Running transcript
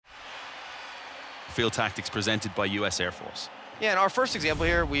field tactics presented by US Air Force. Yeah, in our first example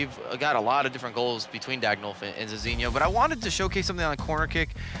here, we've got a lot of different goals between Dagnolf and Zezinho, but I wanted to showcase something on a corner kick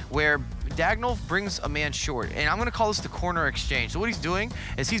where Dagnolf brings a man short, and I'm gonna call this the corner exchange. So what he's doing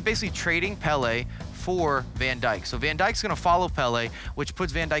is he's basically trading Pele for Van Dijk. So Van Dijk's gonna follow Pele, which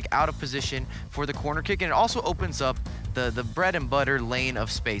puts Van Dijk out of position for the corner kick, and it also opens up the bread and butter lane of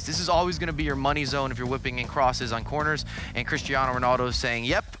space. This is always gonna be your money zone if you're whipping in crosses on corners, and Cristiano Ronaldo is saying,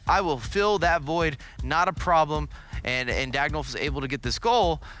 yep, I will fill that void, not a problem. And Dagnolf is able to get this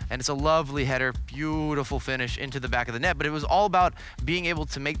goal, and it's a lovely header, beautiful finish into the back of the net. But it was all about being able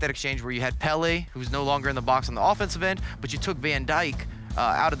to make that exchange where you had Pele, who's no longer in the box on the offensive end, but you took Van Dijk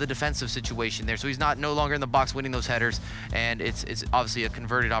out of the defensive situation there. So he's no longer in the box winning those headers, and it's obviously a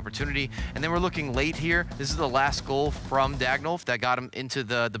converted opportunity. And then we're looking late here. This is the last goal from Dagnolf that got him into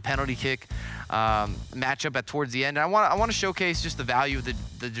the penalty kick matchup towards the end. And I want to showcase just the value of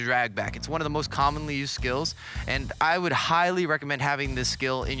the drag back. It's one of the most commonly used skills, and I would highly recommend having this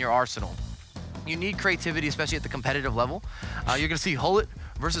skill in your arsenal. You need creativity, especially at the competitive level. You're going to see Hullet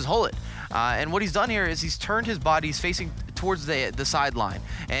versus Hullet. And what he's done here is he's turned his body, he's facing towards the sideline,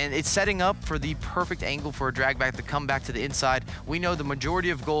 and it's setting up for the perfect angle for a drag back to come back to the inside. We know the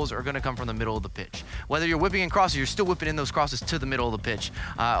majority of goals are going to come from the middle of the pitch. Whether you're whipping in crosses, you're still whipping in those crosses to the middle of the pitch.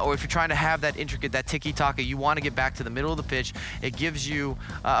 Or if you're trying to have that intricate, that tiki-taka, you want to get back to the middle of the pitch. It gives you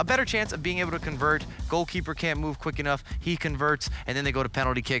a better chance of being able to convert. Goalkeeper can't move quick enough. He converts, and then they go to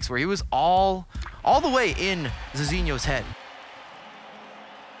penalty kicks where he was all the way in Zezinho's head.